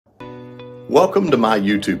Welcome to my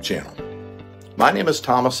YouTube channel. My name is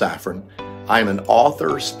Thomas Safrin. I am an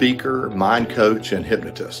author, speaker, mind coach, and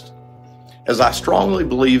hypnotist. As I strongly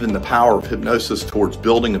believe in the power of hypnosis towards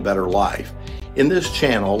building a better life, in this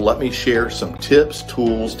channel, let me share some tips,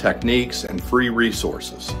 tools, techniques, and free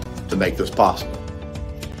resources to make this possible.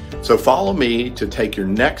 So follow me to take your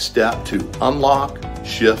next step to unlock,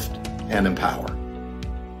 shift, and empower.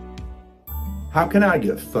 How can I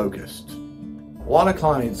get focused? A lot of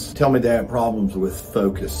clients tell me they have problems with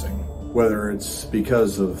focusing, whether it's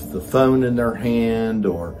because of the phone in their hand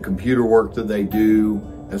or computer work that they do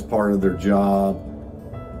as part of their job,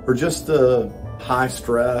 or just the high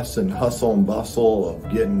stress and hustle and bustle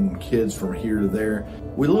of getting kids from here to there.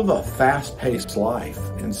 We live a fast-paced life,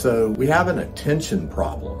 and so we have an attention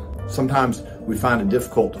problem. Sometimes we find it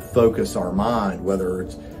difficult to focus our mind, whether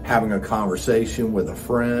it's having a conversation with a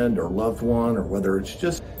friend or loved one, or whether it's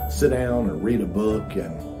just sit down and read a book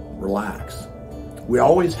and relax. We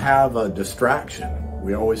always have a distraction.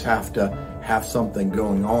 We always have to have something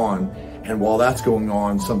going on, and while that's going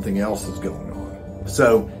on, something else is going on.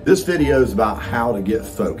 So this video is about how to get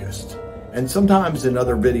focused. And sometimes in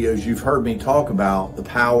other videos, you've heard me talk about the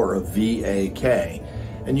power of VAK.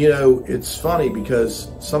 And you know, it's funny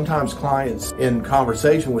because sometimes clients, in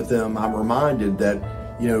conversation with them, I'm reminded that,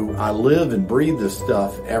 you know, I live and breathe this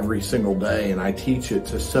stuff every single day, and I teach it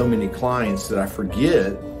to so many clients that I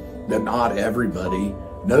forget that not everybody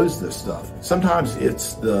knows this stuff. Sometimes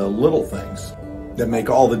it's the little things that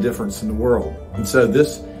make all the difference in the world. And so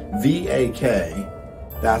this VAK,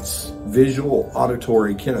 that's visual,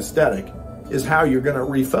 auditory, kinesthetic, is how you're going to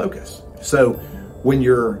refocus. So when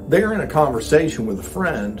you're there in a conversation with a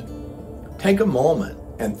friend, take a moment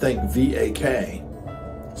and think VAK.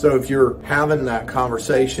 So if you're having that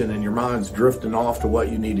conversation and your mind's drifting off to what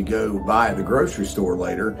you need to go buy at the grocery store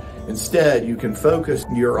later, instead you can focus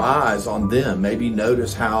your eyes on them. Maybe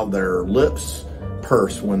notice how their lips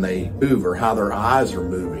purse when they move or how their eyes are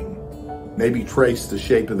moving. Maybe trace the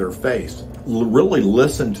shape of their face. Really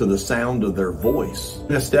listen to the sound of their voice.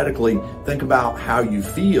 Kinesthetically, think about how you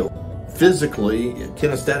feel. Physically,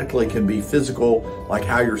 kinesthetically can be physical, like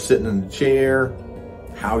how you're sitting in the chair,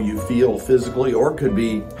 how you feel physically, or it could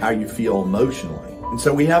be how you feel emotionally. And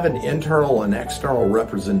so we have an internal and external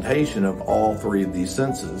representation of all three of these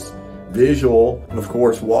senses. Visual, of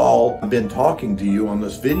course, while I've been talking to you on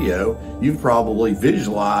this video, you've probably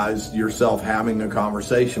visualized yourself having a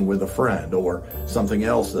conversation with a friend or something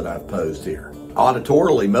else that I've posed here.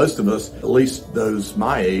 Auditorily, most of us, at least those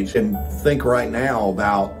my age, can think right now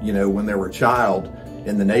about, you know, when they were a child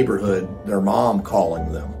in the neighborhood, their mom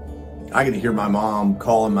calling them. I can hear my mom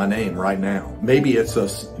calling my name right now. Maybe it's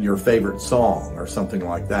your favorite song or something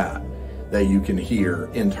like that that you can hear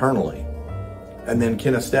internally. And then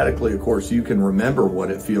kinesthetically, of course, you can remember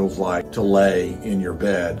what it feels like to lay in your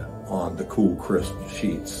bed on the cool, crisp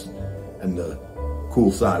sheets and the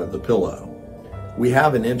cool side of the pillow. We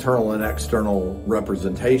have an internal and external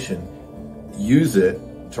representation. Use it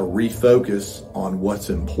to refocus on what's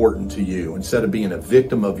important to you. Instead of being a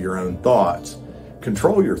victim of your own thoughts,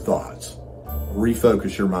 control your thoughts.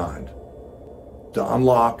 Refocus your mind to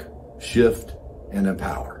unlock, shift, and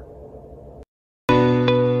empower.